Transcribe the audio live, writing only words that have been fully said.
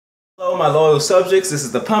Hello, my loyal subjects. This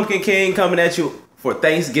is the Pumpkin King coming at you for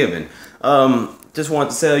Thanksgiving. Just want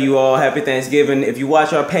to tell you all happy Thanksgiving. If you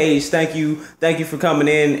watch our page, thank you for coming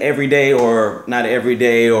in every day, or not every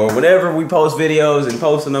day, or whenever we post videos and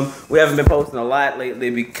posting them. We haven't been posting a lot lately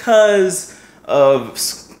because of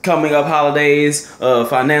coming up holidays,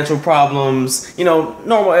 financial problems, you know,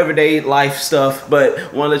 normal everyday life stuff.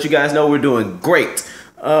 But want to let you guys know we're doing great.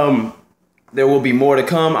 There will be more to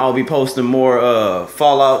come. I'll be posting more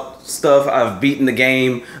Fallout stuff. I've beaten the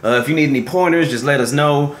game. If you need any pointers, just let us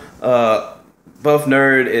know. Buff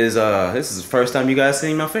Nerd is this is the first time you guys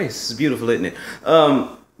seen my face. It's beautiful, isn't it?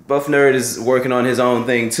 Buff Nerd is working on his own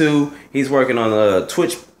thing too. He's working on the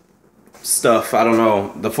Twitch stuff. I don't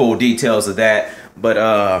know the full details of that, but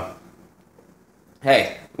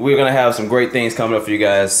hey, we're gonna have some great things coming up for you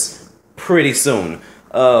guys pretty soon.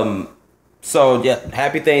 So yeah,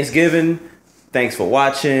 happy Thanksgiving. Thanks for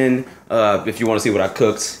watching. If you want to see what I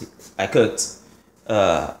cooked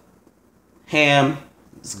ham.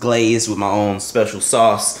 It's glazed with my own special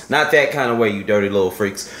sauce. Not that kind of way, you dirty little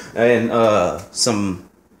freaks. And some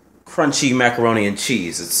crunchy macaroni and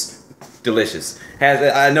cheese. It's delicious.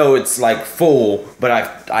 I know it's like full, but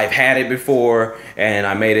I've had it before, and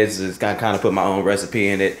I made it. So it's kind of put my own recipe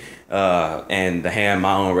in it, and the ham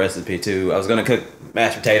my own recipe too. I was gonna cook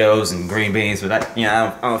mashed potatoes and green beans, but I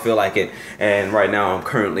don't feel like it. And right now I'm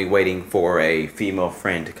currently waiting for a female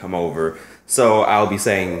friend to come over, so I'll be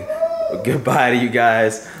saying goodbye to you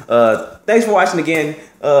guys. Thanks for watching again.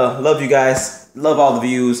 Love you guys. Love all the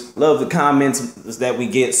views. Love the comments that we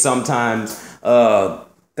get sometimes.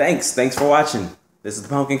 Thanks for watching. This is the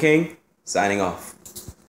Pumpkin King signing off.